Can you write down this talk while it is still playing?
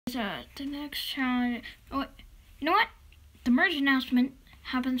The next challenge. Oh, wait. You know what? The merge announcement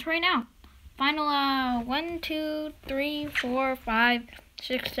happens right now. Final 1, 2, 3, 4, 5,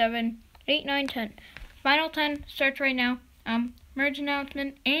 6, 7, 8, 9, 10. Final 10 starts right now. Merge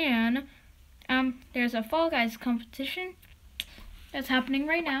announcement, and there's a Fall Guys competition that's happening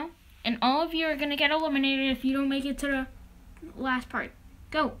right now, and all of you are gonna get eliminated if you don't make it to the last part.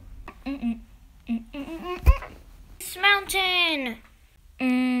 Go. This mountain.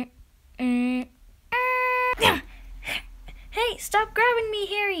 Hey, stop grabbing me,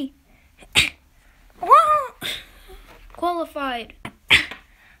 Harry. Qualified.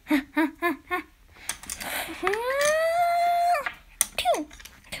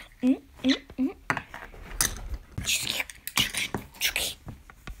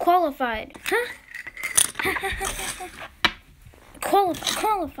 Qualified.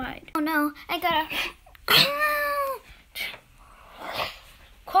 Qualified. Oh no, I gotta.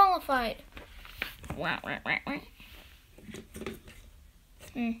 Qualified.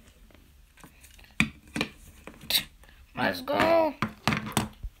 Let's go.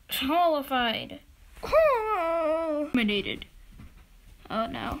 Qualified. Eliminated. Oh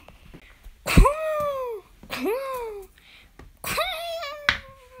no.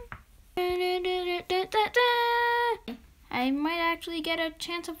 I might actually get a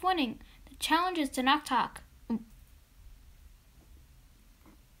chance of winning. The challenge is to not talk.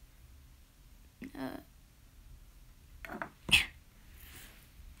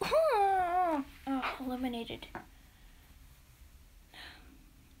 Eliminated.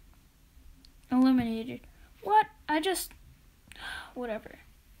 Eliminated. What? Whatever.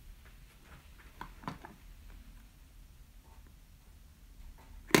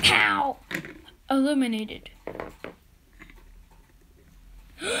 Ow! Eliminated.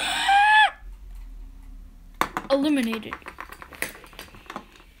 Eliminated.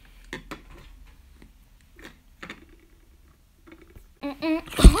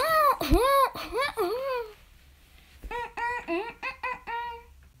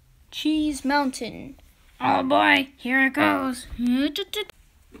 Cheese Mountain. Oh boy, here it goes.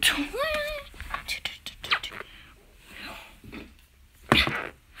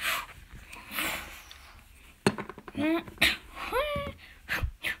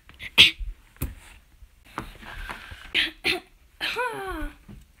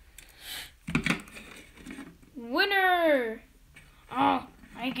 Winner! Oh,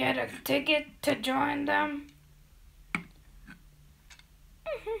 I get a ticket to join them.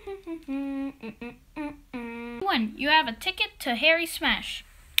 One, you have a ticket to Harry Smash.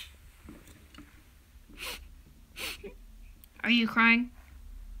 Are you crying?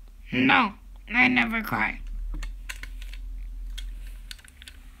 No, I never cry.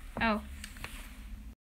 Oh.